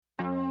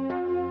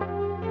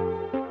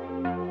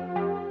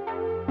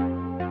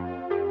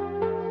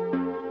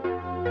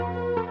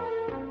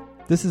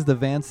This is the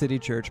Van City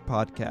Church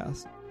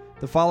podcast.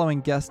 The following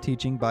guest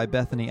teaching by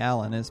Bethany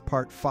Allen is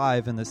part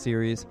 5 in the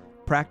series,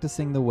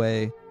 Practicing the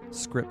Way,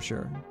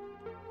 Scripture.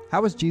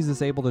 How was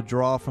Jesus able to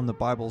draw from the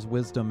Bible's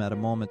wisdom at a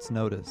moment's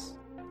notice?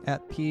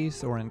 At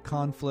peace or in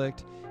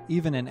conflict,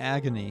 even in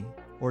agony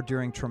or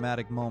during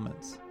traumatic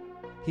moments?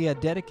 He had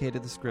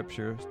dedicated the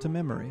Scriptures to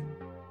memory.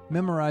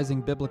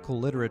 Memorizing biblical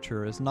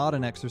literature is not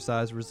an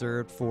exercise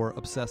reserved for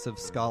obsessive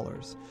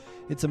scholars.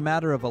 It's a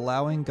matter of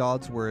allowing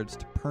God's words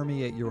to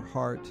permeate your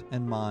heart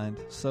and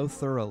mind so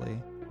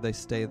thoroughly they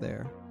stay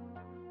there.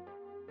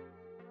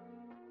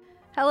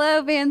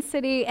 Hello, Van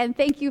City, and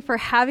thank you for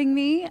having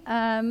me.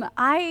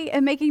 I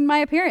am making my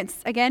appearance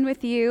again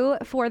with you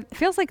for, it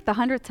feels like the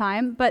 100th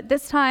time, but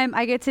this time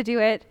I get to do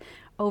it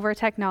over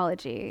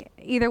technology.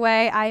 Either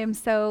way, I am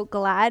so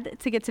glad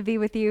to get to be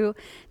with you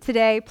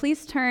today.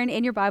 Please turn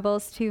in your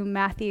Bibles to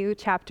Matthew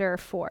chapter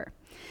 4.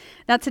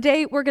 Now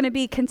today we're going to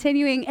be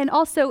continuing and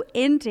also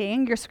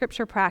ending your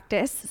scripture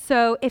practice.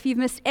 So if you've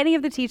missed any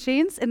of the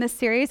teachings in this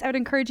series, I would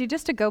encourage you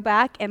just to go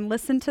back and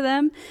listen to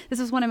them.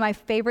 This is one of my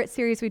favorite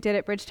series we did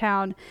at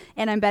Bridgetown,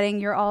 and I'm betting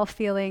you're all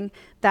feeling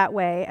that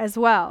way as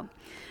well.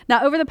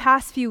 Now, over the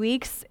past few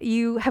weeks,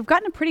 you have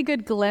gotten a pretty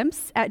good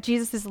glimpse at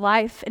Jesus'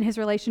 life and his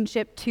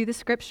relationship to the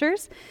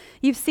scriptures.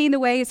 You've seen the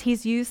ways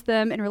he's used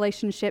them in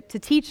relationship to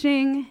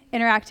teaching,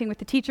 interacting with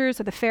the teachers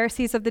or the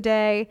Pharisees of the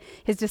day,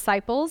 his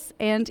disciples,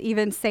 and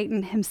even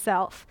Satan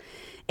himself.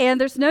 And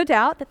there's no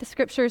doubt that the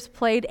scriptures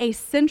played a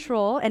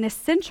central and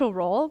essential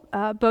role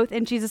both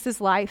in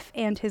Jesus' life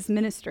and his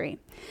ministry.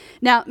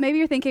 Now, maybe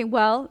you're thinking,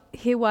 well,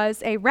 he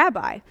was a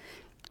rabbi.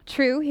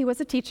 True, he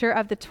was a teacher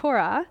of the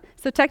Torah,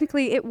 so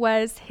technically it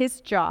was his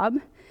job.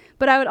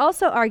 But I would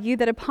also argue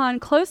that upon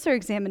closer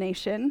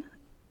examination,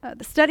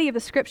 the study of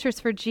the scriptures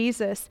for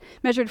Jesus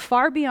measured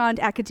far beyond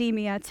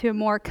academia to a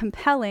more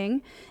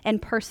compelling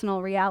and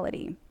personal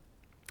reality.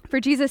 For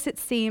Jesus, it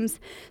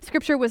seems,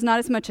 scripture was not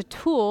as much a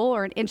tool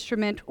or an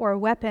instrument or a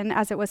weapon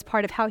as it was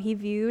part of how he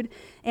viewed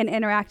and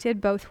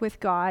interacted both with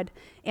God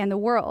and the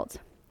world.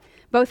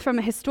 Both from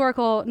a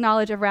historical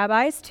knowledge of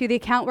rabbis to the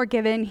account we're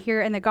given here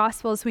in the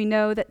Gospels, we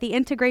know that the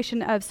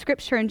integration of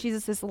Scripture in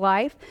Jesus'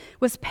 life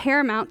was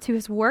paramount to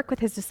his work with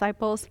his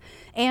disciples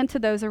and to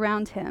those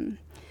around him.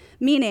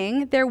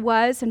 Meaning, there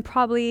was and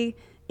probably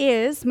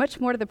is much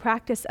more to the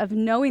practice of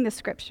knowing the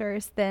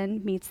Scriptures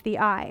than meets the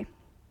eye.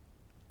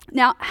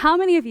 Now, how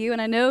many of you,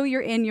 and I know you're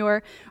in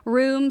your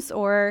rooms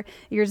or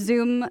your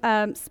Zoom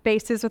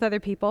spaces with other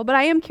people, but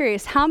I am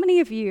curious, how many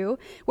of you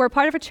were a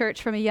part of a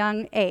church from a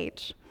young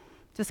age?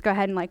 Just go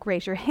ahead and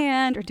raise your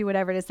hand or do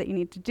whatever it is that you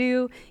need to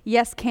do.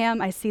 Yes,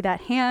 Cam, I see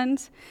that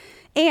hand.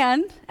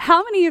 And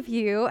how many of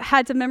you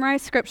had to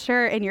memorize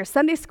scripture in your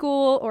Sunday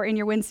school or in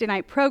your Wednesday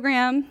night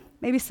program?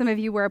 Maybe some of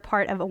you were a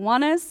part of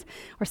Awanas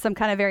or some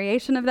kind of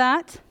variation of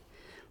that.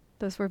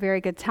 Those were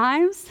very good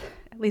times,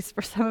 at least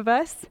for some of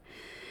us.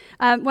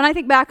 When I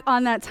think back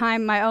on that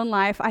time in my own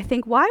life, I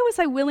think, why was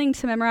I willing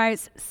to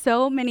memorize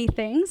so many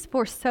things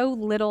for so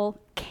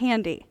little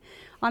candy?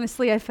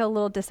 Honestly, I feel a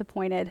little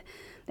disappointed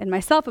in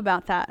myself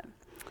about that.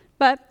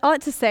 But all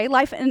that to say,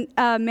 life in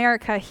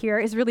America here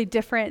is really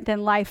different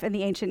than life in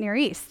the ancient Near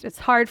East. It's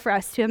hard for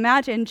us to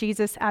imagine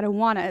Jesus at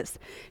Awanas,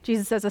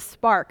 Jesus as a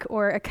Spark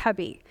or a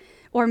Cubby,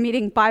 or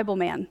meeting Bible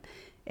Man.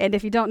 And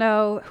if you don't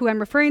know who I'm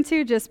referring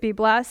to, just be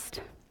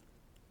blessed.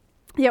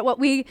 Yet what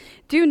we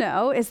do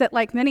know is that,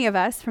 like many of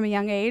us from a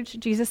young age,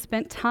 Jesus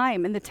spent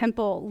time in the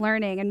temple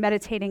learning and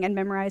meditating and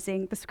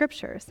memorizing the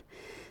scriptures,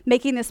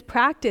 making this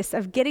practice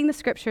of getting the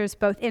scriptures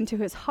both into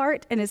his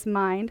heart and his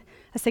mind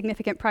a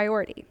significant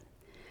priority.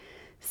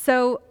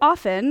 So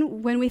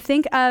often, when we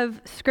think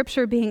of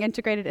scripture being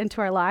integrated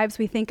into our lives,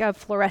 we think of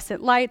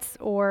fluorescent lights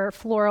or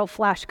floral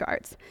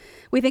flashcards.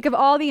 We think of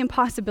all the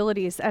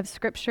impossibilities of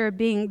scripture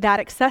being that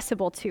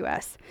accessible to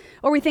us.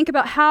 Or we think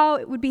about how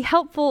it would be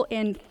helpful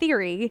in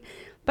theory,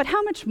 but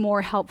how much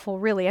more helpful,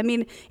 really? I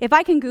mean, if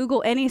I can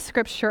Google any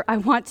scripture I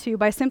want to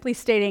by simply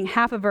stating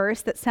half a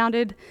verse that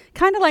sounded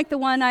kind of like the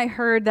one I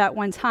heard that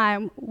one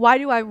time, why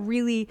do I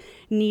really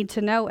need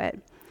to know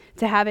it,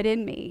 to have it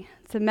in me,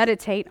 to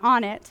meditate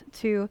on it,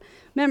 to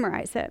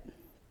memorize it?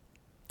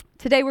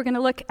 Today we're going to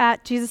look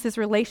at Jesus'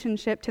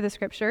 relationship to the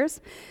scriptures,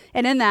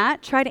 and in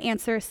that, try to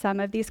answer some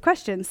of these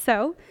questions.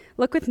 So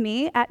look with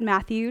me at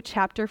Matthew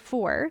chapter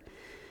 4,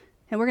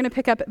 and we're going to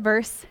pick up at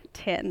verse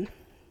 10.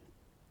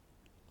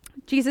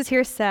 Jesus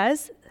here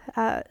says,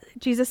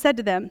 Jesus said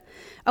to them,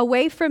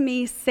 "Away from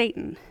me,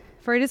 Satan,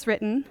 for it is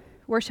written,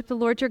 worship the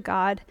Lord your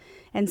God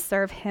and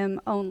serve him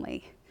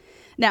only."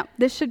 Now,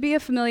 this should be a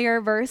familiar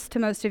verse to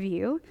most of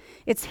you.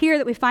 It's here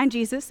that we find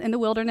Jesus in the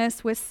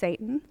wilderness with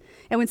Satan.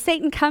 And when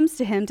Satan comes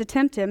to him to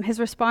tempt him, his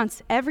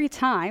response every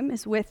time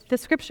is with the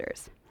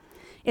scriptures.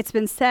 It's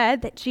been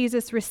said that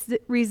Jesus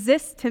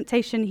resists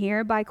temptation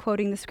here by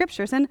quoting the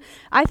scriptures. And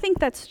I think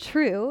that's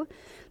true.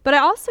 But I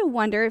also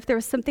wonder if there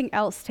was something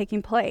else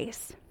taking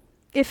place.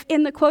 If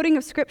in the quoting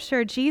of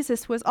scripture,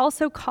 Jesus was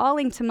also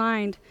calling to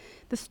mind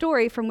the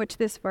story from which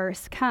this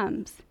verse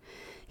comes.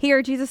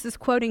 Here, Jesus is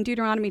quoting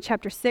Deuteronomy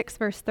chapter 6,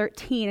 verse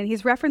 13, and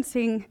he's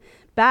referencing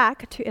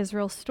back to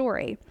Israel's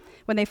story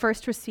when they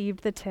first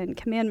received the 10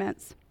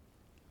 Commandments.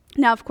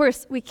 Now, of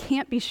course, we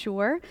can't be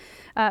sure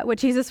what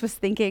Jesus was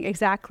thinking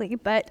exactly,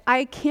 but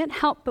I can't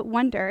help but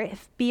wonder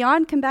if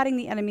beyond combating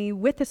the enemy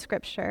with the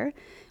scripture,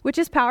 which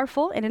is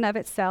powerful in and of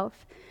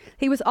itself,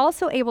 he was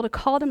also able to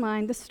call to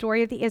mind the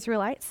story of the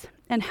Israelites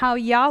and how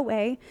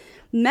Yahweh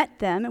met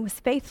them and was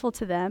faithful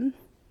to them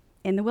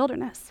in the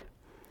wilderness.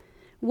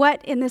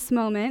 What in this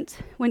moment,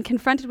 when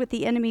confronted with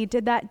the enemy,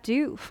 did that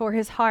do for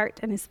his heart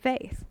and his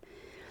faith?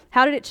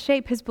 How did it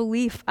shape his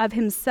belief of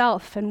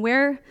himself and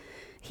where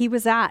he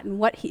was at and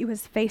what he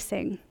was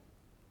facing?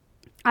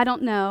 I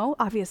don't know,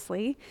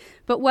 obviously,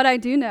 but what I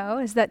do know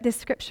is that this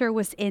scripture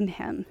was in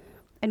him.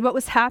 And what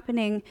was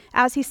happening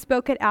as he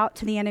spoke it out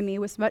to the enemy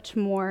was much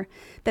more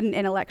than an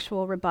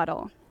intellectual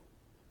rebuttal.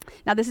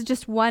 Now, this is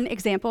just one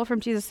example from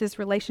Jesus'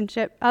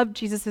 relationship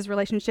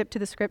to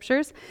the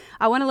scriptures.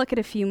 I want to look at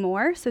a few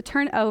more. So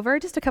turn over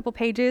just a couple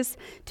pages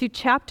to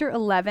chapter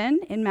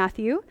 11 in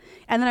Matthew,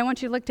 and then I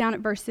want you to look down at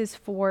verses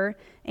 4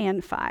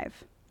 and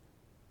 5.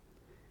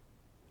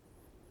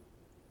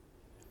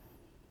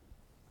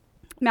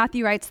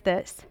 Matthew writes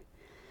this: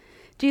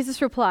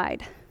 Jesus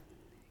replied,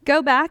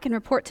 "Go back and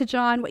report to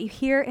John what you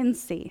hear and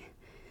see.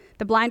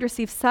 The blind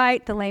receive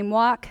sight, the lame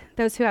walk,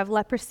 those who have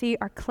leprosy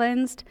are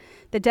cleansed,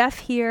 the deaf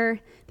hear,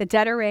 the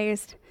dead are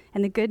raised,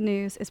 and the good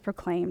news is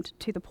proclaimed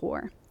to the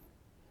poor."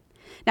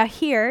 Now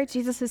here,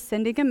 Jesus is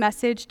sending a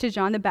message to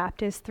John the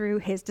Baptist through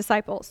his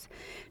disciples.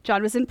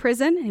 John was in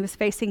prison, and he was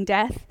facing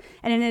death,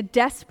 and in a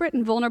desperate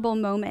and vulnerable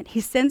moment, he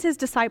sends his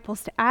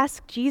disciples to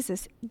ask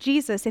Jesus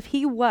if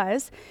he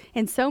was,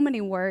 in so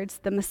many words,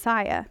 the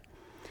Messiah.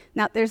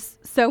 Now, there's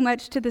so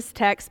much to this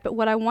text, but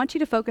what I want you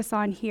to focus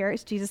on here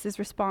is Jesus'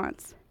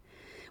 response.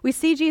 We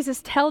see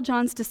Jesus tell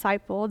John's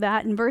disciple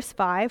that in verse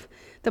 5,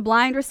 the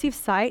blind receive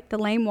sight, the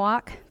lame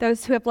walk,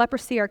 those who have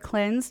leprosy are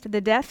cleansed,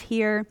 the deaf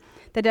hear,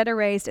 the dead are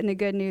raised, and the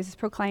good news is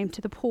proclaimed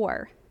to the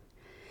poor.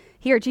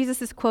 Here, Jesus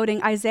is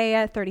quoting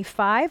Isaiah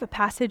 35, a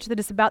passage that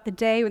is about the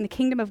day when the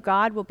kingdom of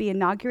God will be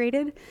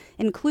inaugurated,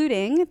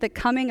 including the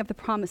coming of the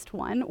promised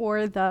one,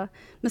 or the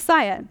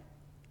Messiah.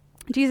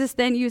 Jesus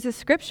then uses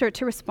scripture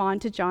to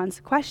respond to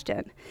John's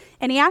question,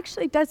 and he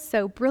actually does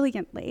so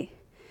brilliantly.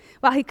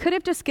 While he could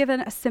have just given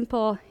a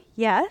simple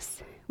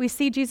yes, we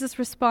see Jesus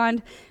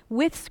respond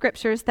with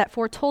scriptures that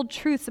foretold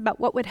truths about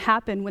what would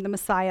happen when the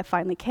Messiah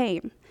finally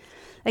came.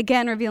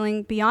 Again,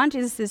 revealing beyond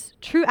Jesus'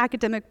 true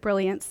academic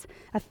brilliance,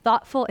 a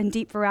thoughtful and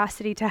deep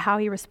veracity to how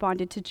he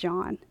responded to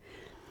John.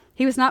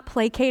 He was not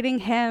placating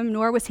him,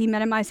 nor was he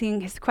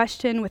minimizing his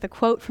question with a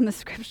quote from the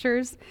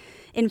scriptures.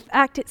 In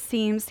fact, it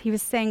seems he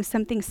was saying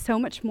something so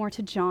much more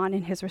to John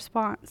in his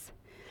response.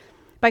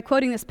 By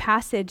quoting this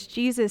passage,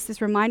 Jesus is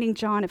reminding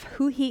John of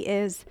who he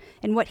is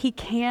and what he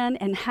can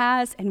and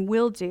has and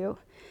will do.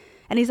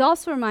 And he's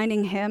also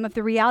reminding him of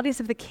the realities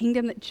of the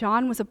kingdom that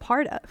John was a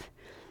part of,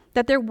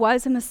 that there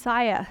was a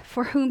Messiah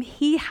for whom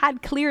he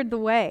had cleared the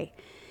way,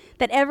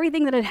 that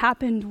everything that had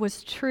happened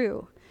was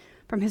true.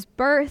 From his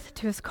birth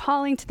to his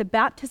calling to the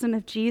baptism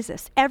of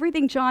Jesus,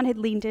 everything John had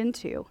leaned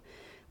into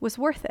was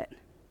worth it.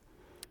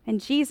 And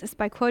Jesus,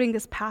 by quoting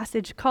this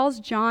passage, calls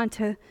John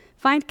to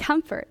find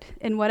comfort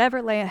in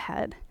whatever lay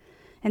ahead,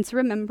 and to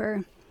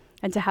remember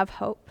and to have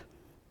hope.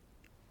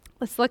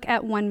 Let's look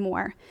at one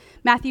more.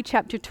 Matthew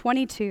chapter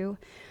 22,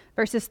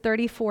 verses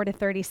 34 to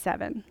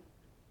 37.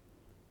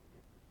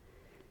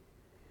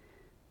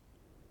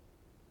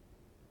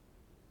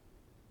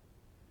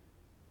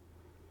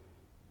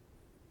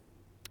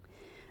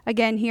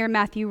 Again, here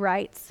Matthew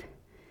writes,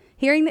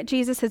 "Hearing that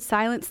Jesus had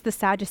silenced the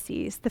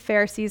Sadducees, the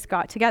Pharisees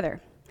got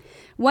together.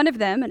 One of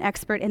them, an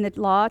expert in the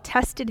law,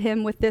 tested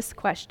him with this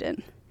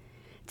question: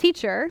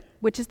 'Teacher,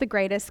 which is the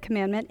greatest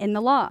commandment in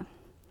the law?'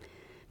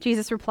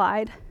 Jesus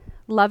replied,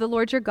 'Love the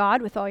Lord your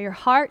God with all your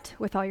heart,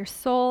 with all your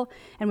soul,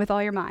 and with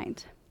all your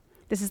mind.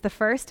 This is the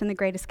first and the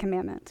greatest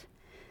commandment.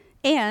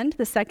 And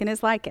the second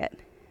is like it: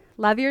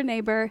 love your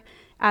neighbor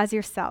as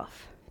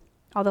yourself.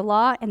 All the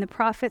law and the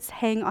prophets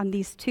hang on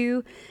these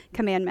two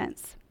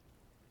commandments.'"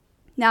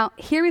 Now,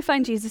 here we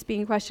find Jesus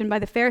being questioned by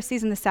the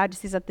Pharisees and the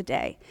Sadducees of the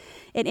day.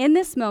 And in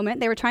this moment,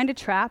 they were trying to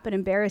trap and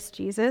embarrass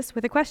Jesus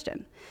with a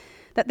question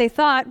that they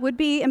thought would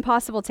be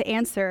impossible to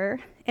answer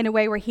in a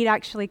way where he'd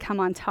actually come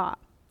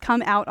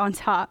out on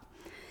top.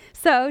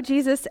 So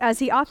Jesus, as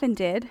he often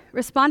did,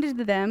 responded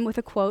to them with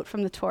a quote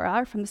from the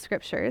Torah, from the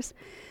scriptures.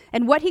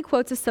 And what he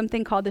quotes is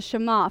something called the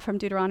Shema from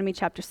Deuteronomy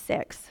chapter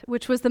 6,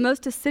 which was the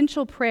most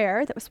essential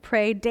prayer that was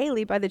prayed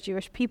daily by the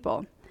Jewish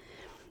people.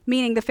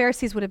 Meaning the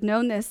Pharisees would have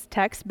known this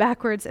text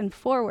backwards and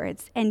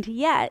forwards. And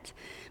yet,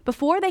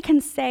 before they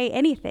can say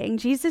anything,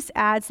 Jesus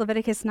adds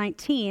Leviticus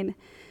 19.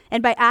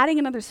 And by adding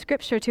another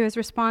scripture to his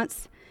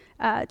response,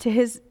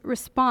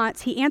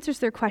 he answers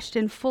their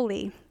question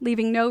fully,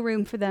 leaving no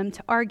room for them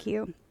to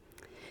argue.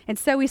 And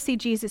so we see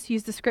Jesus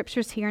use the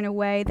scriptures here in a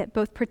way that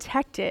both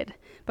protected,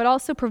 but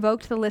also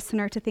provoked the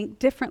listener to think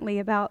differently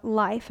about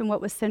life and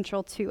what was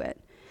central to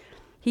it.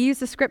 He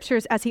used the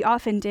scriptures, as he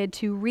often did,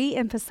 to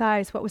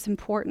re-emphasize what was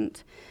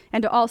important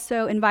and to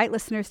also invite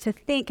listeners to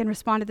think and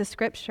respond to the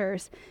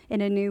scriptures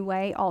in a new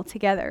way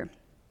altogether.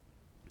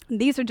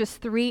 These are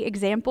just 3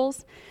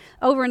 examples.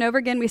 Over and over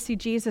again, we see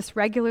Jesus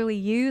regularly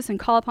use and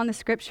call upon the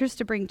scriptures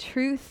to bring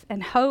truth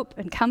and hope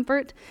and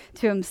comfort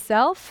to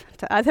himself,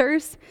 to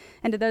others,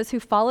 and to those who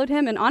followed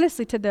him, and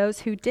honestly to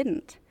those who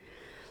didn't.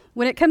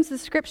 When it comes to the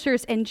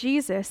scriptures and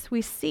Jesus,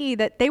 we see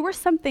that they were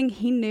something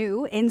he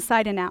knew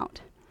inside and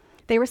out.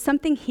 They were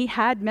something he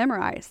had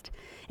memorized,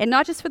 and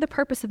not just for the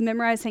purpose of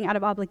memorizing out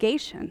of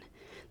obligation,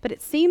 but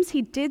it seems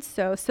he did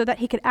so that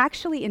he could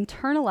actually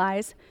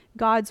internalize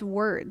God's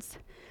words.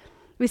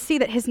 We see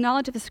that his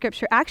knowledge of the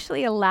scripture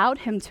actually allowed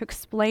him to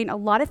explain a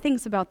lot of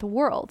things about the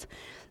world,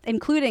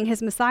 including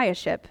his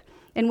messiahship,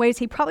 in ways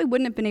he probably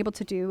wouldn't have been able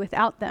to do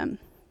without them.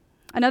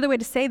 Another way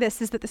to say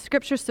this is that the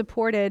scripture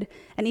supported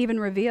and even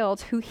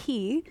revealed who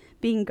he,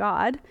 being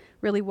God,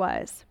 really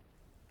was.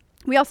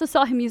 We also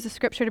saw him use the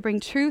scripture to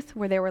bring truth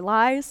where there were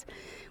lies.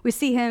 We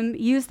see him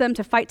use them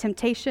to fight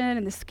temptation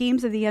and the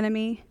schemes of the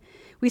enemy.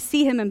 We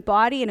see him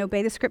embody and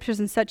obey the scriptures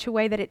in such a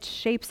way that it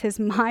shapes his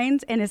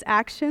mind and his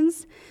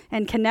actions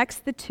and connects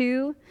the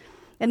two.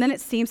 And then it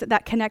seems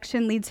that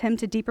connection leads him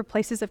to deeper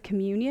places of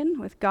communion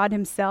with God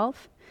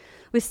himself.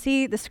 We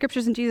see the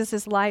scriptures in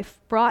Jesus' life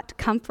brought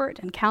comfort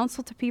and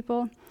counsel to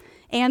people,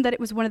 and that it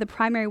was one of the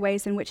primary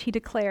ways in which he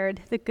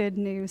declared the good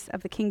news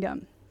of the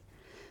kingdom.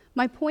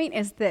 My point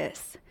is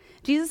this: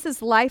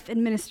 Jesus' life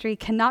and ministry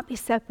cannot be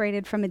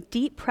separated from a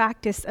deep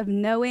practice of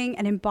knowing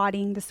and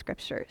embodying the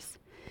scriptures.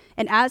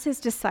 And as his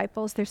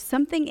disciples, there's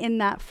something in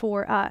that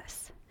for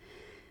us.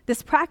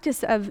 This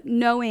practice of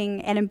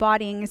knowing and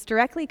embodying is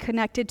directly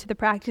connected to the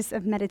practice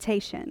of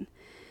meditation.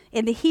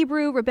 In the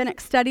Hebrew rabbinic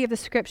study of the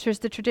scriptures,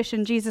 the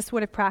tradition Jesus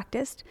would have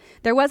practiced,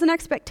 there was an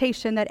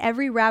expectation that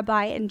every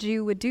rabbi and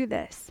Jew would do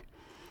this.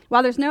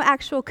 While there's no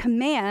actual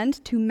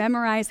command to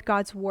memorize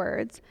God's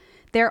words,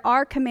 there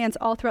are commands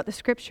all throughout the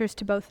scriptures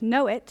to both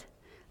know it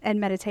and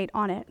meditate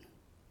on it.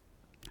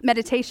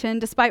 Meditation,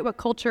 despite what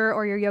culture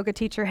or your yoga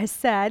teacher has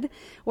said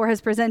or has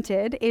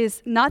presented,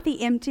 is not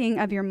the emptying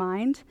of your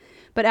mind,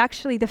 but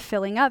actually the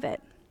filling of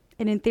it,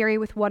 and in theory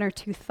with 1 or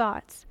 2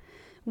 thoughts,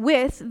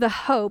 with the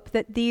hope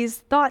that these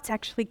thoughts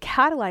actually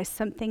catalyze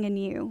something in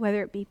you,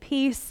 whether it be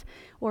peace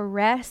or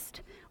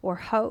rest or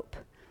hope.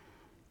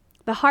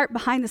 The heart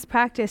behind this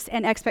practice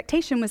and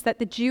expectation was that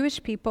the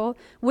Jewish people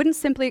wouldn't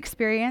simply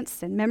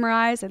experience and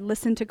memorize and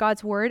listen to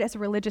God's word as a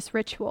religious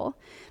ritual,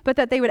 but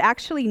that they would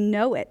actually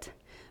know it,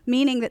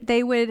 meaning that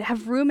they would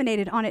have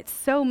ruminated on it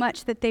so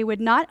much that they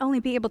would not only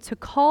be able to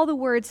call the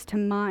words to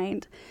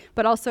mind,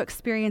 but also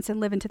experience and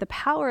live into the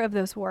power of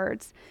those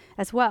words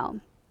as well.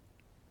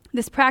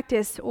 This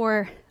practice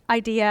or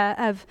idea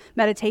of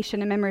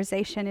meditation and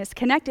memorization is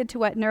connected to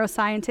what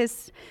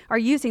neuroscientists are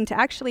using to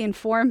actually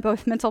inform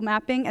both mental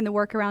mapping and the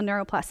work around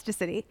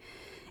neuroplasticity.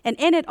 And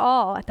in it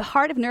all, at the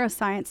heart of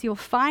neuroscience, you'll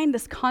find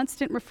this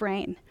constant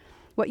refrain: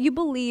 what you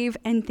believe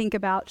and think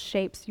about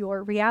shapes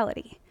your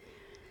reality.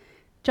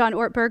 John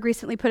Ortberg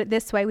recently put it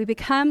this way: we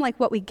become like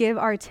what we give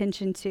our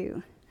attention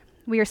to.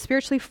 We are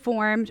spiritually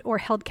formed or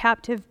held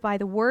captive by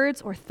the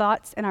words or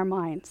thoughts in our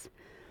minds.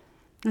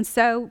 And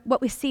so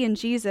what we see in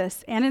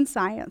Jesus and in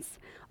science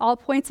all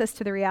points us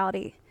to the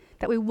reality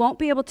that we won't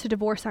be able to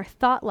divorce our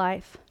thought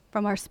life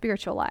from our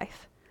spiritual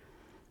life,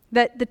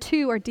 that the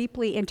two are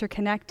deeply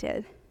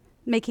interconnected,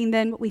 making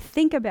then what we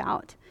think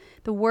about,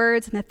 the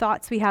words and the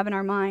thoughts we have in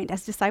our mind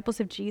as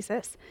disciples of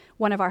Jesus,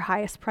 one of our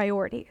highest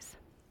priorities.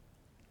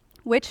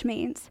 Which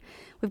means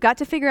we've got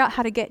to figure out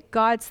how to get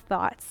God's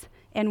thoughts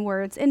and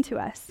words into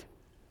us.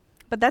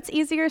 But that's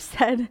easier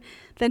said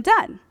than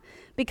done,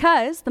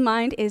 because the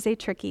mind is a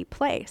tricky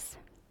place.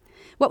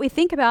 What we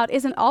think about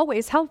isn't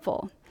always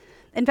helpful.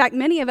 In fact,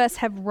 many of us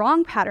have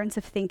wrong patterns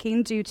of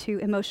thinking due to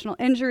emotional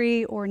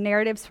injury or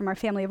narratives from our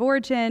family of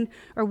origin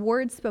or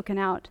words spoken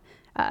out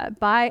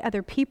by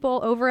other people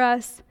over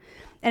us.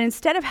 And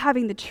instead of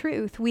having the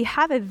truth, we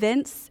have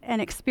events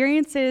and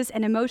experiences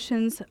and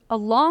emotions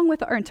along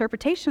with our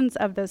interpretations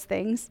of those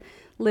things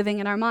living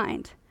in our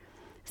mind,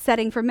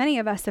 setting for many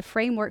of us a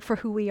framework for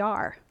who we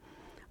are,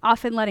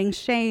 often letting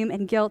shame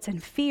and guilt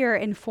and fear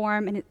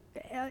inform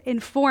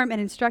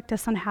and instruct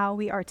us on how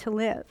we are to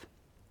live.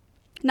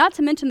 Not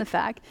to mention the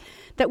fact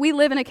that we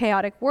live in a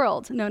chaotic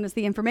world known as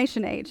the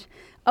information age,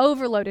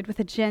 overloaded with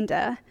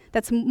agenda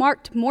that's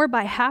marked more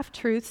by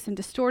half-truths and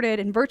distorted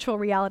and virtual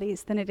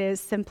realities than it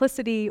is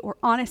simplicity or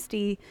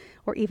honesty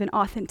or even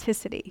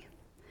authenticity.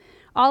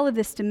 All of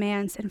this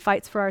demands and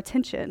fights for our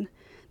attention,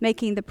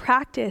 making the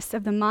practice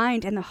of the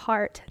mind and the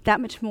heart that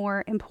much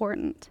more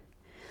important.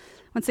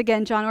 Once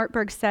again, John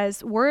Ortberg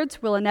says,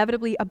 words will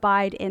inevitably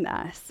abide in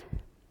us.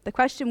 The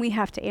question we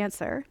have to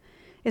answer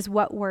is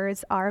what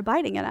words are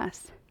abiding in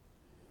us.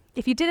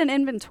 If you did an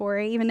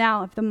inventory, even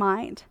now, of the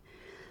mind,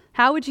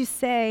 how would you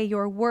say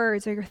your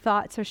words or your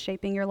thoughts are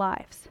shaping your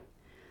lives?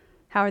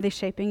 How are they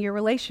shaping your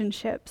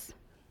relationships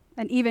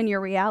and even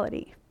your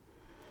reality?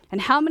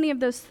 And how many of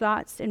those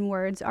thoughts and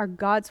words are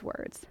God's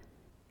words?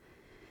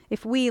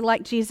 If we,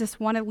 like Jesus,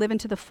 want to live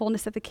into the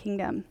fullness of the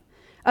kingdom,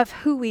 of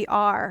who we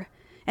are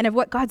and of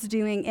what God's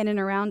doing in and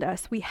around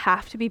us, we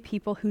have to be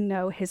people who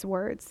know his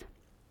words.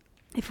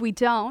 If we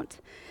don't,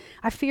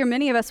 I fear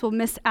many of us will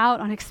miss out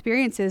on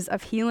experiences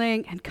of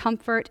healing and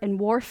comfort and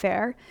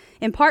warfare,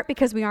 in part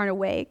because we aren't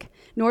awake,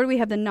 nor do we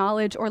have the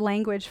knowledge or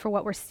language for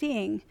what we're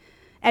seeing,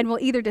 and we'll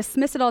either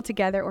dismiss it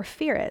altogether or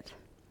fear it.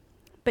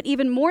 But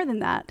even more than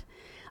that,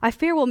 I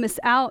fear we'll miss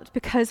out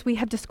because we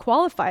have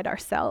disqualified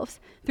ourselves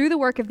through the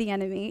work of the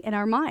enemy in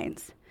our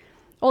minds,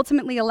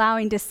 ultimately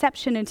allowing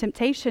deception and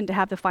temptation to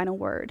have the final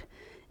word,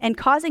 and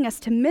causing us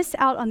to miss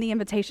out on the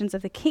invitations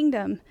of the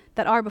kingdom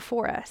that are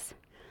before us.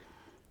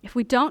 If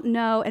we don't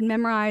know and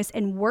memorize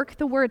and work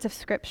the words of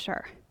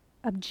Scripture,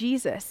 of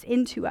Jesus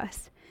into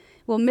us,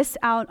 we'll miss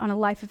out on a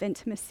life of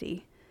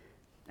intimacy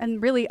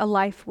and really a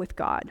life with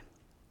God.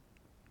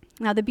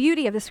 Now, the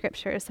beauty of the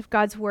Scriptures, of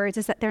God's words,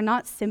 is that they're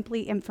not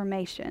simply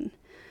information.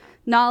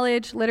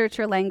 Knowledge,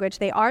 literature, language,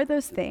 they are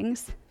those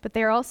things, but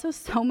they are also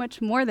so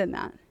much more than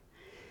that.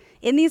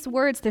 In these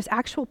words, there's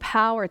actual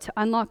power to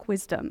unlock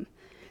wisdom,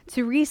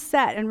 to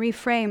reset and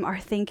reframe our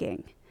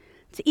thinking,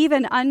 to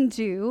even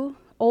undo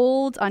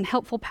old,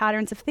 unhelpful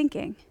patterns of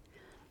thinking,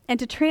 and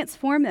to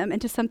transform them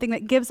into something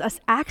that gives us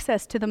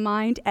access to the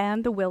mind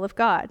and the will of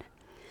God.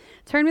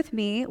 Turn with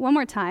me one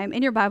more time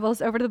in your Bibles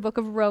over to the book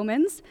of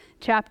Romans,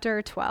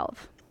 chapter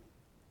 12.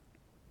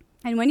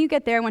 And when you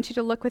get there, I want you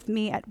to look with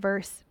me at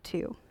verse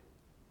 2.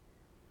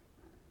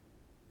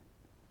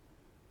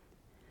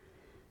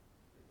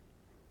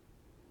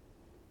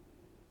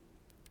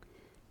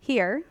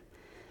 Here,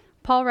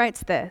 Paul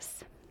writes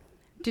this: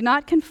 "Do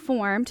not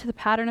conform to the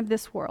pattern of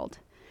this world,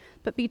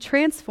 but be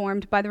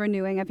transformed by the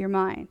renewing of your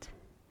mind.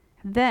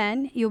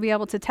 Then you'll be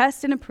able to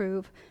test and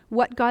approve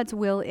what God's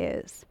will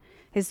is,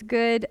 his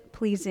good,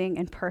 pleasing,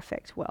 and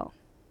perfect will."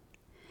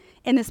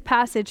 In this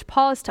passage,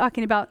 Paul is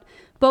talking about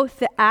both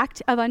the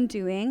act of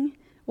undoing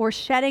or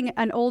shedding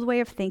an old way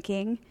of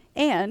thinking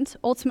and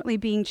ultimately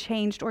being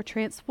changed or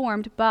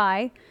transformed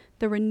by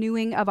the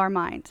renewing of our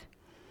mind.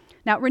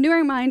 Now, renewing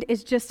our mind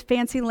is just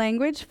fancy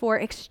language for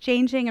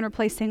exchanging and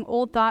replacing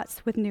old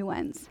thoughts with new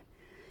ones.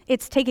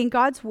 It's taking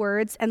God's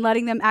words and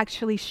letting them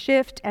actually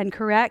shift and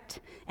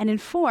correct and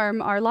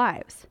inform our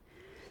lives.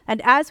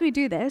 And as we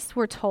do this,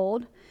 we're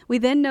told, we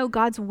then know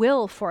God's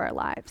will for our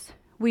lives.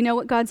 We know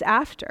what God's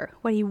after,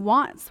 what he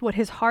wants, what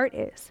his heart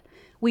is.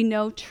 We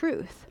know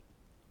truth.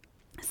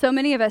 So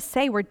many of us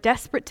say we're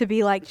desperate to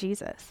be like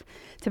Jesus,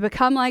 to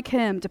become like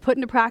him, to put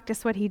into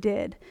practice what he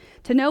did,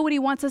 to know what he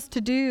wants us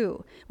to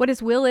do, what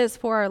his will is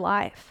for our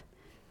life.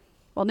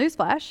 Well,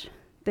 newsflash,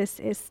 this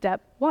is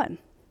step one.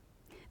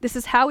 This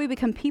is how we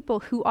become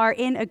people who are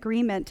in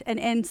agreement and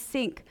in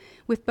sync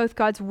with both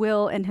God's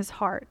will and his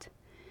heart.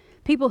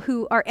 People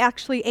who are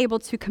actually able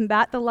to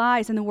combat the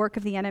lies and the work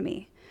of the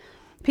enemy.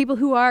 People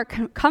who are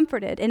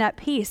comforted and at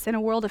peace in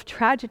a world of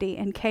tragedy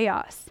and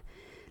chaos.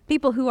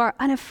 People who are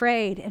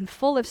unafraid and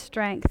full of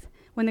strength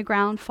when the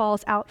ground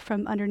falls out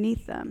from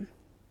underneath them.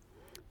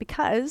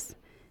 Because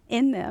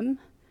in them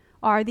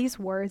are these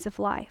words of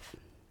life.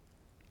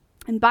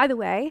 And by the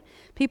way,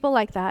 people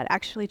like that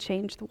actually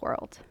change the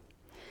world.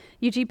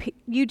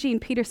 Eugene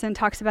Peterson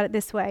talks about it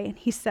this way, and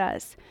he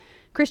says,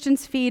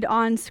 "Christians feed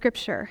on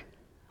Scripture.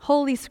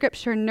 Holy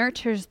Scripture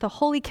nurtures the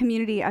holy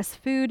community as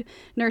food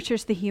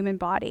nurtures the human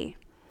body.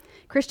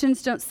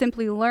 Christians don't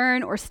simply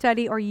learn or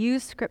study or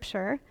use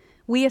Scripture.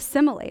 We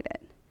assimilate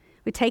it.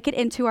 We take it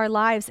into our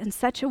lives in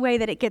such a way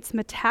that it gets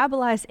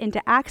metabolized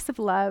into acts of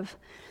love,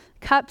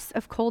 cups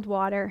of cold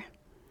water,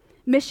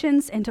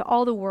 missions into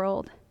all the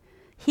world,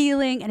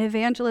 healing and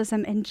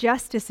evangelism and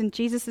justice in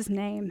Jesus'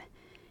 name,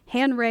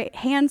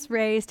 hands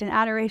raised in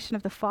adoration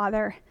of the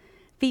Father,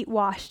 feet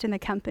washed in the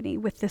company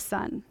with the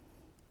Son."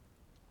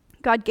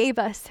 God gave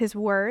us his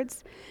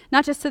words,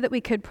 not just so that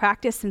we could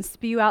practice and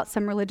spew out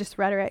some religious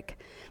rhetoric,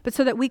 but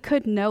so that we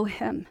could know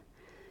him,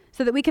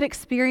 so that we could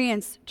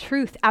experience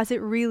truth as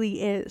it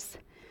really is,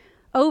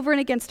 over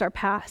and against our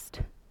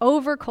past,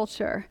 over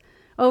culture,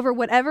 over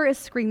whatever is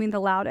screaming the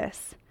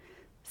loudest,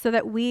 so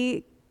that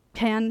we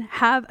can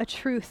have a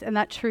truth and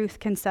that truth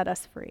can set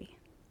us free.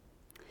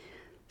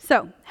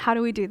 So, how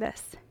do we do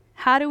this?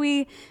 How do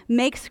we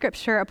make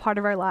Scripture a part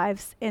of our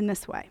lives in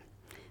this way?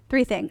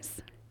 3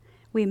 things.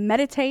 We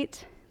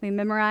meditate, we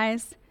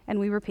memorize, and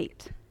we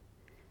repeat.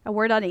 A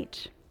word on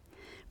each.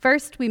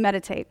 First, we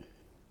meditate.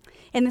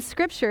 In the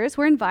Scriptures,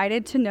 we're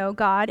invited to know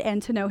God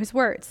and to know his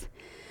words.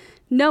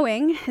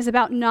 Knowing is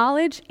about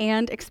knowledge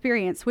and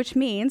experience, which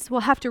means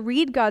we'll have to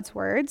read God's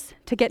words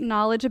to get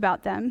knowledge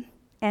about them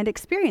and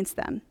experience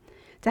them,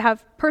 to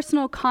have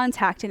personal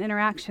contact and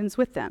interactions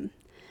with them.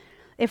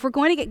 If we're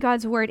going to get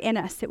God's word in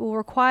us, it will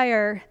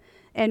require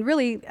and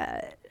really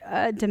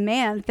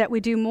demand that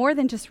we do more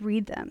than just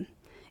read them.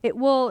 It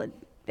will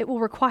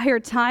require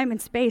time and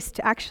space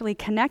to actually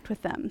connect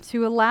with them,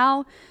 to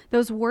allow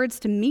those words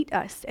to meet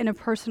us in a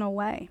personal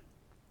way.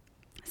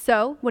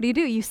 So what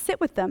do? You sit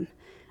with them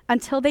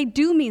until they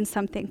do mean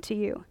something to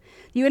you.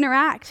 You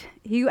interact,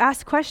 you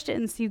ask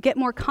questions, you get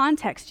more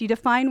context, you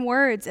define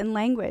words and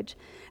language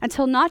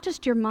until not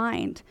just your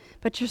mind,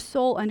 but your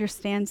soul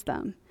understands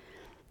them.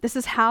 This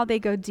is how they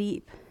go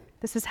deep.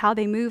 This is how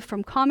they move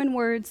from common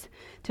words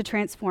to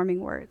transforming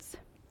words.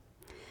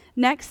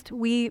 Next,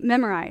 we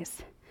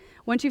memorize.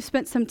 Once you've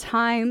spent some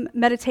time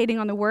meditating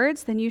on the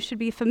words, then you should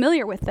be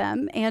familiar with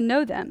them and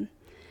know them.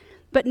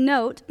 But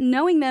note,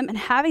 knowing them and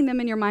having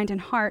them in your mind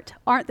and heart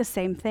aren't the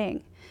same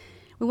thing.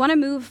 We want to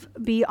move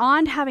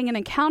beyond having an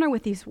encounter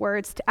with these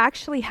words to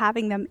actually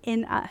having them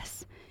in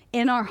us,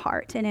 in our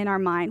heart and in our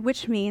mind,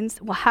 which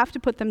means we'll have to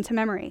put them to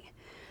memory.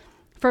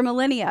 For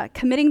millennia,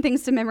 committing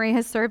things to memory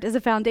has served as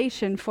a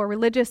foundation for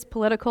religious,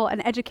 political,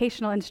 and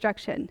educational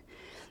instruction.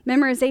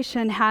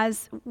 Memorization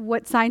has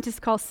what scientists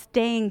call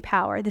staying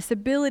power, this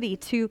ability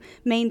to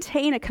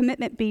maintain a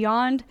commitment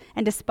beyond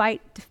and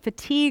despite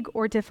fatigue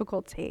or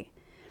difficulty.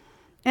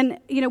 And,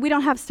 we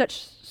don't have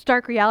such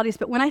stark realities,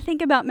 but when I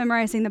think about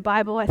memorizing the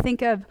Bible, I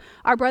think of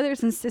our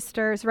brothers and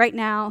sisters right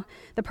now,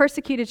 the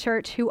persecuted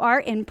church who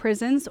are in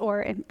prisons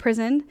or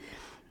imprisoned,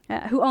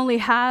 who only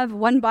have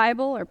one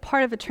Bible or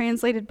part of a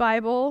translated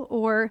Bible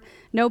or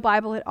no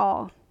Bible at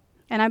all.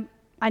 And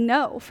I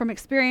know from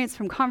experience,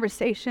 from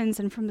conversations,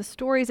 and from the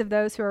stories of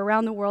those who are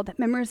around the world that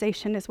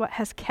memorization is what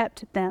has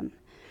kept them.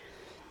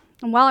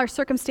 And while our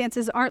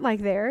circumstances aren't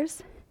like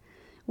theirs,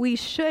 we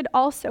should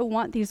also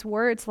want these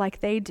words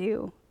like they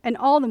do, and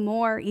all the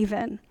more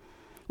even.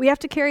 We have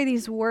to carry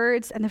these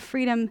words and the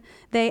freedom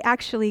they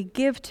actually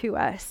give to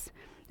us,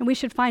 and we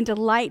should find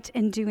delight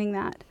in doing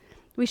that.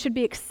 We should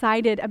be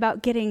excited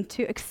about getting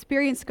to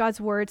experience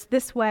God's words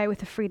this way with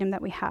the freedom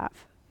that we have.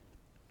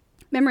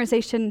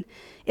 Memorization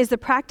is the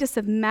practice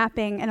of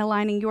mapping and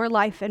aligning your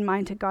life and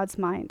mind to God's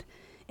mind,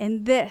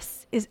 and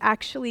this is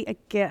actually a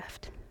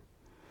gift.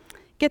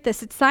 Get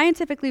this, it's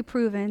scientifically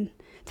proven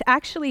to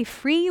actually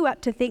free you up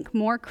to think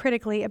more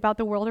critically about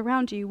the world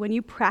around you when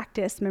you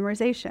practice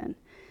memorization.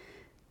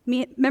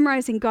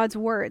 Memorizing God's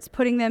words,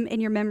 putting them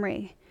in your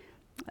memory,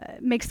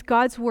 makes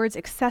God's words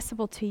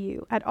accessible to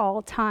you at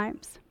all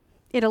times.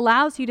 It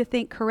allows you to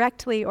think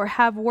correctly or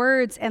have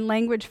words and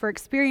language for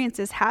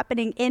experiences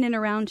happening in and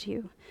around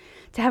you,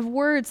 to have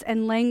words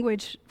and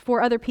language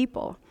for other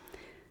people,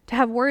 to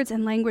have words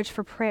and language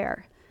for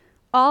prayer.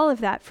 All of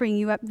that freeing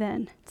you up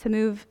then to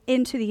move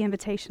into the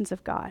invitations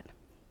of God.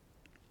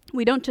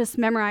 We don't just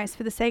memorize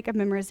for the sake of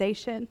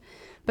memorization,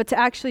 but to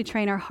actually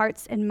train our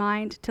hearts and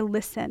mind to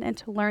listen and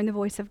to learn the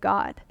voice of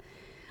God.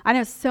 I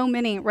know so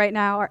many right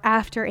now are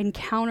after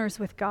encounters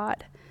with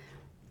God.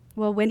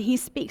 Well, when he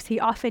speaks, he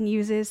often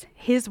uses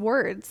his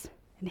words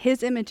and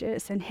his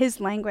images and his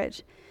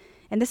language.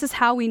 And this is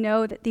how we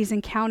know that these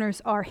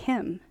encounters are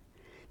him.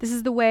 This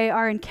is the way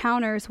our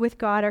encounters with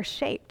God are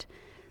shaped.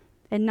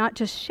 And not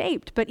just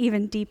shaped, but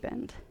even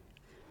deepened.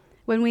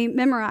 When we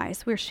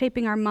memorize, we're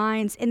shaping our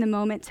minds in the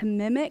moment to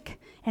mimic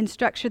and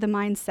structure the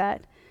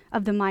mindset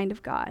of the mind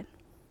of God.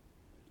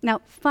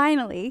 Now,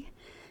 finally,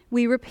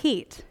 we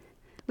repeat.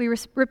 We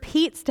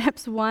repeat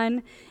steps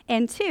 1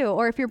 and 2.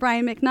 Or if you're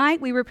Brian McKnight,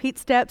 we repeat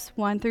steps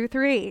 1 through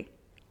 3.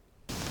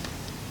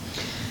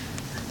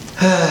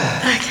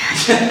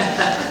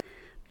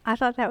 I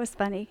thought that was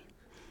funny.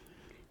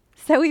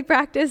 So we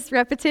practice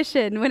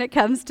repetition when it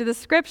comes to the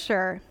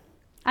scripture.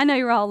 I know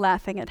you're all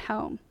laughing at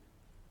home.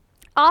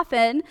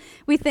 Often,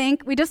 we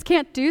think we just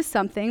can't do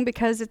something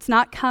because it's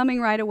not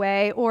coming right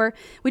away, or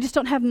we just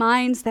don't have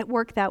minds that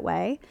work that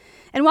way.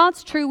 And while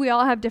it's true we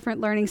all have different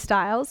learning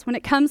styles, when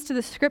it comes to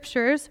the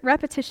scriptures,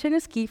 repetition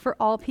is key for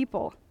all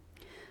people.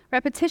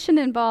 Repetition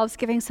involves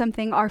giving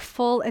something our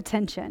full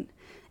attention.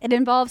 It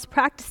involves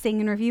practicing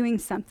and reviewing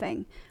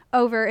something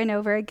over and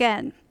over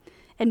again.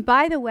 And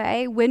by the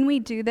way, when we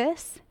do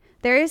this,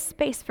 there is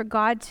space for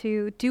God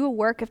to do a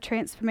work of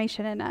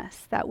transformation in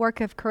us, that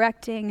work of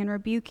correcting and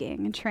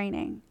rebuking and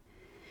training.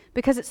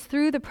 Because it's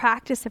through the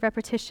practice of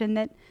repetition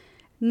that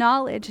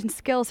knowledge and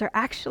skills are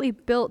actually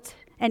built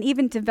and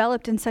even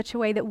developed in such a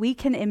way that we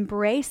can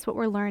embrace what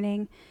we're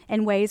learning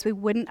in ways we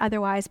wouldn't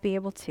otherwise be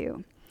able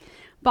to.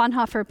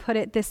 Bonhoeffer put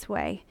it this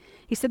way.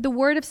 He said, "The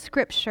word of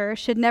Scripture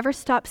should never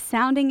stop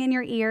sounding in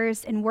your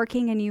ears and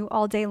working in you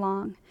all day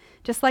long,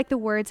 just like the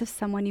words of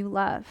someone you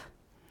love.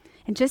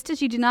 And just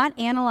as you do not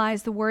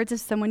analyze the words of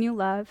someone you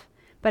love,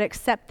 but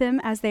accept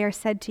them as they are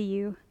said to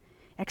you,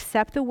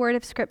 accept the word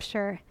of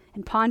Scripture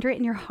and ponder it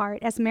in your heart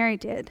as Mary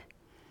did.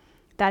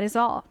 That is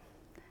all.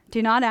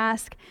 Do not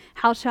ask,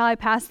 how shall I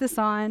pass this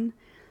on?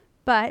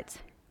 But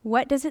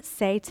what does it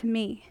say to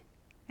me?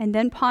 And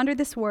then ponder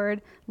this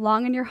word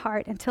long in your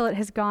heart until it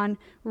has gone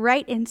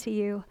right into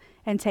you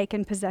and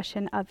taken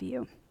possession of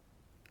you."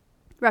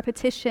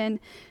 Repetition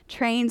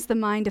trains the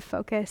mind to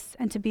focus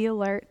and to be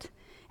alert,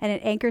 and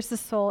it anchors the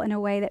soul in a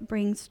way that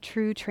brings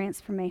true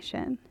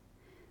transformation.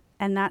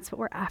 And that's what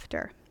we're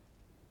after.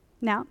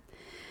 Now,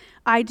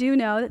 I do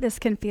know that this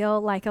can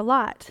feel like a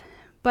lot,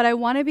 but I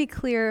want to be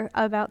clear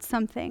about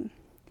something.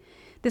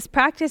 This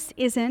practice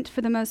isn't,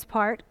 for the most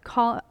part,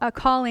 a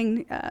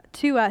calling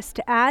to us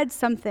to add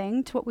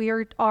something to what we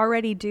are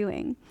already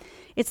doing.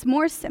 It's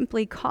more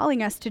simply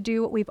calling us to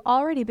do what we've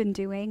already been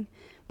doing,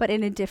 but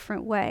in a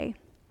different way.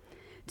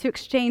 To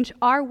exchange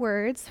our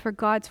words for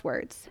God's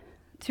words,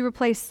 to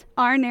replace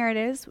our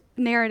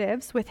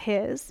narratives with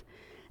His,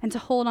 and to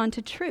hold on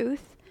to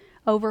truth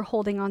over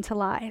holding on to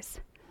lies,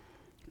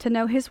 to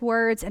know his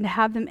words and to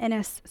have them in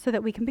us so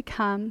that we can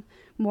become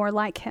more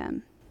like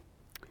him.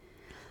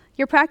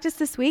 Your practice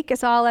this week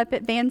is all up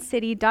at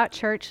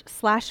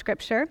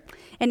vancity.church/scripture.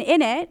 And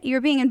in it,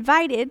 you're being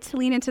invited to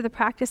lean into the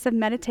practice of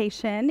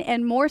meditation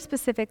and more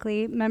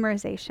specifically,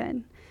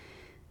 memorization.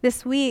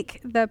 This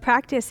week, the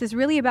practice is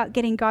really about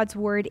getting God's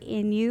word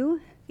in you,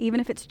 even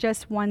if it's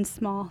just one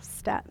small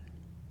step.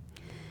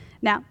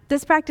 Now,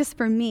 this practice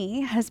for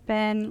me has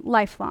been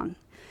lifelong.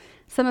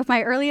 Some of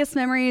my earliest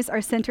memories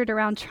are centered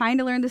around trying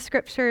to learn the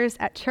scriptures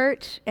at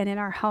church and in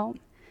our home.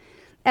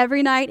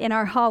 Every night in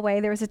our hallway,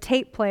 there was a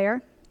tape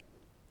player.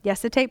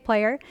 Yes, a tape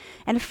player.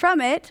 And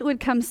from it would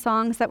come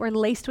songs that were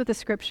laced with the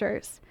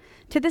scriptures.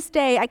 To this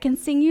day, I can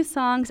sing you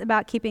songs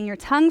about keeping your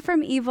tongue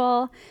from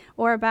evil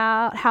or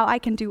about how I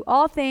can do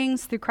all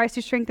things through Christ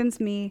who strengthens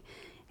me.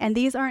 And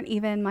these aren't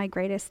even my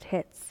greatest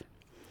hits.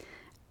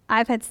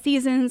 I've had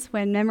seasons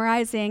when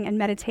memorizing and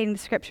meditating the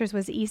scriptures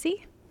was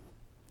easy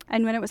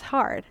and when it was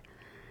hard.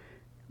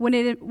 When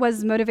it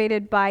was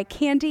motivated by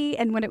candy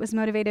and when it was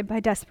motivated by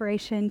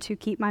desperation to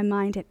keep my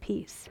mind at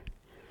peace.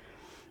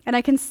 And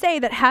I can say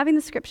that having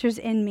the scriptures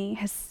in me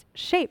has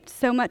shaped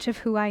so much of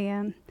who I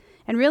am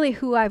and really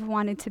who I've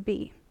wanted to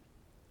be.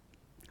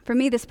 For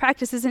me, this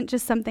practice isn't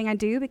just something I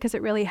do because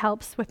it really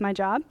helps with my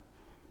job,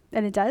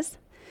 and it does,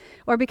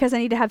 or because I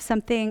need to have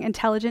something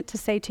intelligent to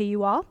say to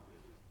you all,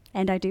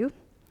 and I do.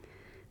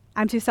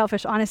 I'm too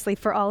selfish, honestly,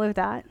 for all of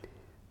that.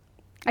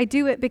 I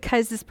do it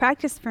because this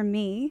practice for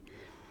me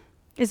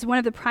is one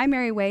of the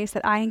primary ways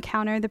that I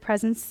encounter the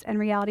presence and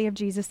reality of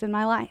Jesus in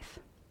my life,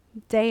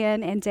 day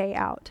in and day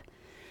out.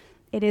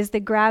 It is the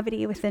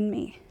gravity within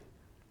me.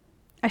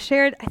 I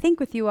shared, I think,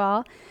 with you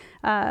all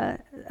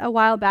a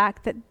while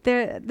back that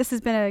this has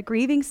been a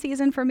grieving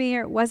season for me,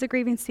 or it was a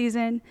grieving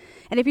season.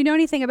 And if you know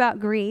anything about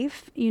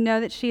grief, you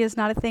know that she is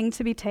not a thing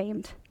to be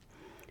tamed.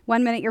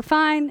 1 minute you're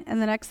fine, and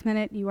the next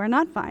minute you are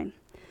not fine.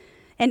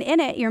 And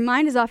in it, your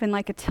mind is often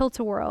like a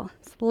tilt-a-whirl.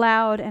 It's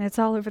loud, and it's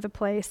all over the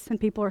place, and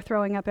people are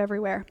throwing up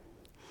everywhere.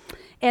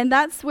 And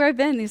that's where I've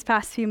been these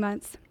past few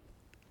months.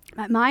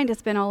 My mind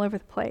has been all over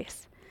the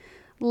place.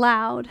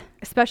 Loud,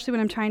 especially when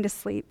I'm trying to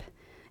sleep,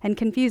 and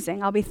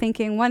confusing. I'll be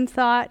thinking one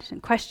thought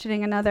and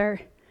questioning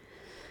another.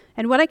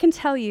 And what I can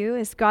tell you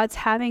is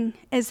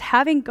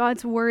having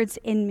God's words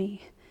in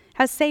me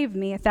has saved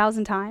me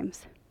 1,000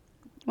 times.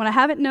 When I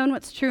haven't known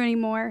what's true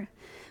anymore,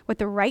 what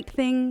the right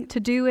thing to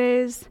do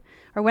is,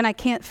 or when I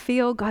can't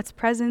feel God's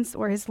presence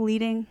or his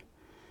leading,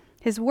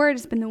 his word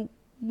has been the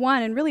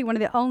one and really one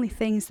of the only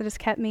things that has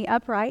kept me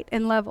upright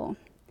and level.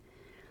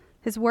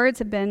 His words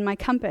have been my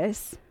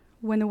compass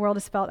when the world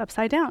has felt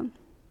upside down.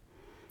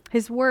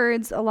 His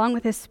words, along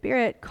with his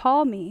spirit,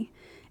 call me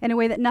in a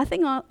way that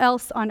nothing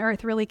else on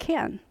earth really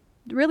can,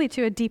 really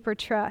to a deeper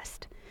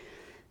trust.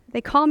 They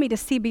call me to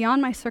see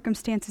beyond my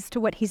circumstances to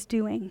what he's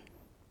doing.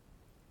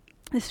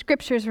 The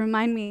scriptures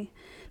remind me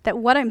that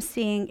what I'm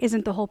seeing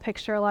isn't the whole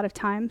picture a lot of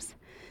times,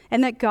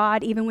 and that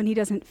God, even when he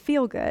doesn't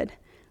feel good,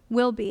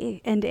 will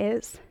be and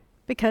is,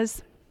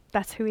 because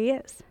that's who he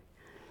is.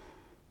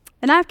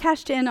 And I've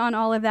cashed in on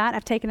all of that.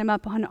 I've taken him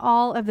up on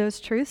all of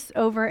those truths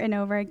over and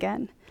over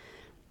again.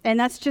 And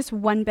that's just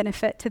one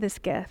benefit to this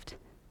gift.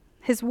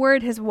 His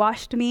word has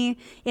washed me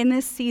in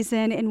this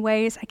season in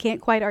ways I can't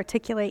quite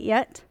articulate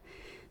yet.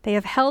 They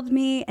have held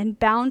me and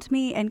bound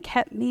me and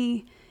kept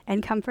me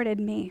and comforted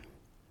me.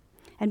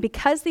 And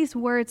because these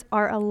words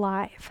are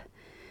alive,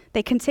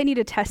 they continue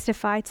to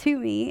testify to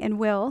me and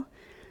will,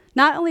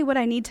 not only what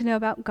I need to know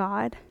about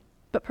God,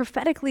 but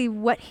prophetically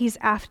what he's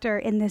after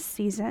in this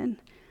season.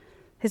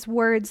 His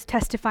words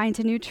testifying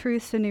to new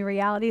truths and new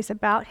realities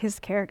about his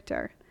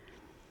character.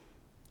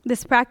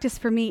 This practice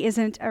for me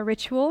isn't a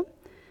ritual,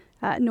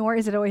 nor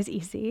is it always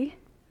easy,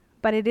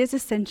 but it is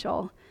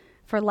essential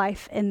for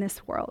life in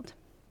this world.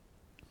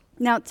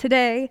 Now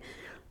today,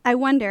 I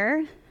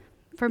wonder,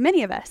 for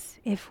many of us,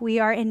 if we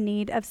are in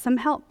need of some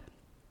help.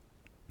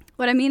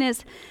 What I mean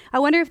is, I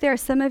wonder if there are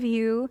some of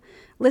you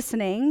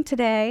listening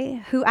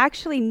today who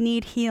actually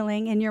need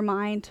healing in your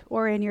mind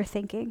or in your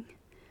thinking.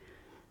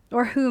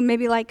 Or who,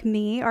 maybe like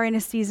me, are in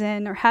a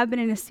season or have been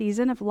in a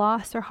season of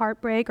loss or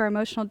heartbreak or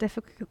emotional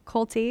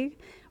difficulty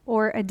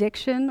or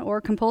addiction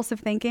or compulsive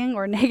thinking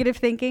or negative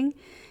thinking.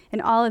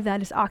 And all of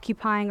that is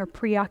occupying or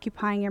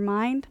preoccupying your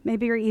mind.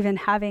 Maybe you're even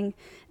having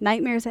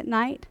nightmares at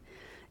night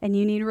and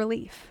you need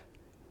relief.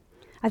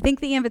 I think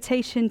the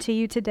invitation to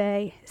you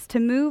today is to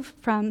move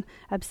from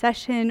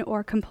obsession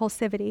or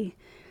compulsivity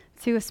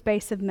to a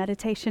space of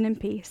meditation and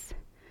peace.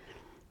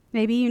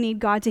 Maybe you need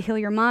God to heal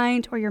your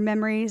mind or your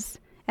memories.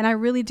 And I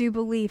really do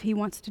believe he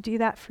wants to do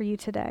that for you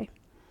today.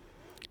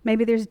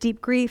 Maybe there's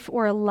deep grief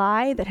or a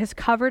lie that has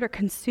covered or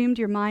consumed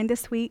your mind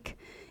this week,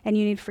 and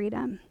you need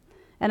freedom.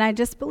 And I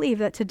just believe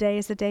that today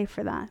is the day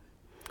for that.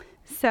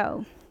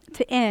 So,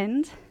 to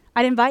end,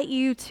 I'd invite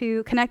you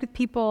to connect with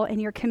people in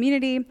your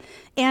community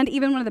and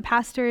even one of the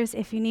pastors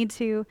if you need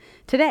to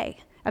today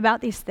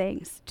about these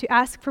things, to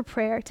ask for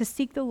prayer, to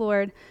seek the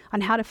Lord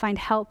on how to find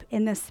help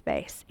in this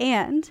space.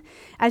 And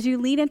as you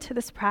lead into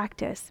this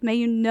practice, may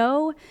you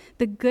know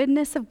the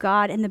goodness of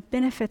God and the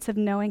benefits of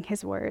knowing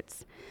his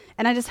words.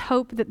 And I just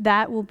hope that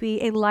that will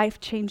be a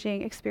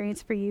life-changing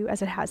experience for you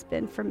as it has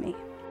been for me.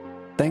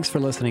 Thanks for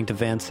listening to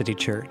Van City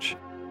Church.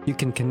 You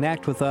can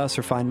connect with us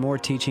or find more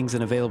teachings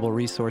and available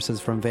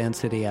resources from Van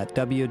City at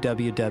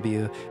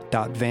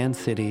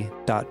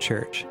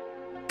www.vancity.church.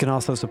 You can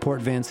also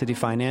support Van City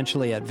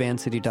financially at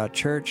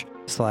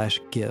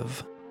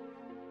vancity.church/give.